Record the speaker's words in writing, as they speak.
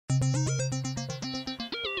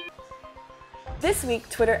This week,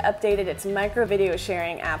 Twitter updated its micro video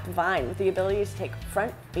sharing app Vine with the ability to take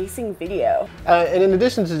front-facing video. And in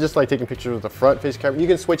addition to just like taking pictures with the front-facing camera, you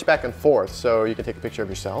can switch back and forth. So you can take a picture of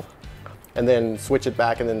yourself and then switch it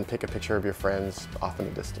back and then take a picture of your friends off in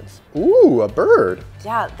the distance. Ooh, a bird.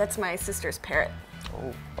 Yeah, that's my sister's parrot.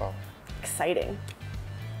 Oh, wow. Exciting.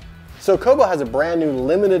 So Kobo has a brand new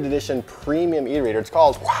limited edition premium e-reader. It's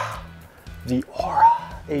called the Aura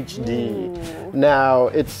HD. Ooh. Now,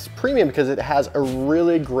 it's premium because it has a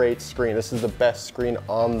really great screen. This is the best screen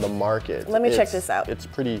on the market. Let me check this out. It's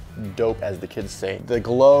pretty dope, as the kids say. The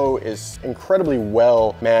glow is incredibly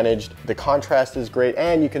well managed. The contrast is great,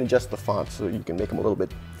 and you can adjust the font, so you can make them a little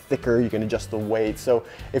bit thicker. You can adjust the weight. So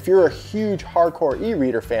if you're a huge hardcore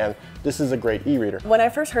e-reader fan, this is a great e-reader. When I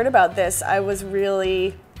first heard about this, I was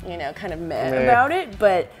really, you know, kind of meh about it,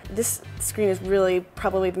 but this screen is really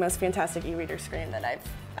probably the most fantastic e-reader screen that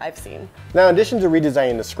I've seen. Now, in addition to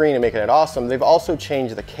redesigning the screen and making it awesome, they've also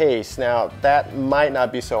changed the case. Now, that might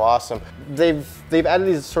not be so awesome. They've added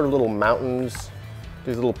these sort of little mountains,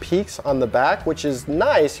 these little peaks on the back, which is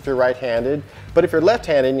nice if you're right-handed, but if you're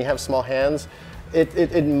left-handed and you have small hands,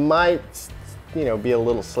 it might, you know, be a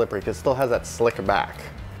little slippery because it still has that slick back.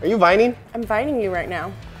 Are you vining? I'm vining you right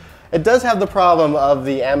now. It does have the problem of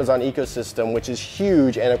the Amazon ecosystem, which is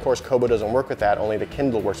huge, and of course Kobo doesn't work with that, only the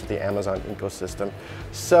Kindle works with the Amazon ecosystem.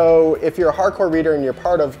 So if you're a hardcore reader and you're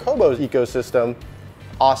part of Kobo's ecosystem,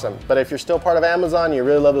 awesome. But if you're still part of Amazon, you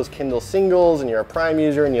really love those Kindle singles, and you're a Prime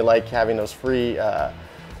user and you like having those free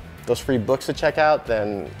books to check out,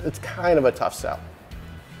 then it's kind of a tough sell.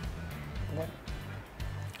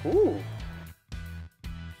 Ooh.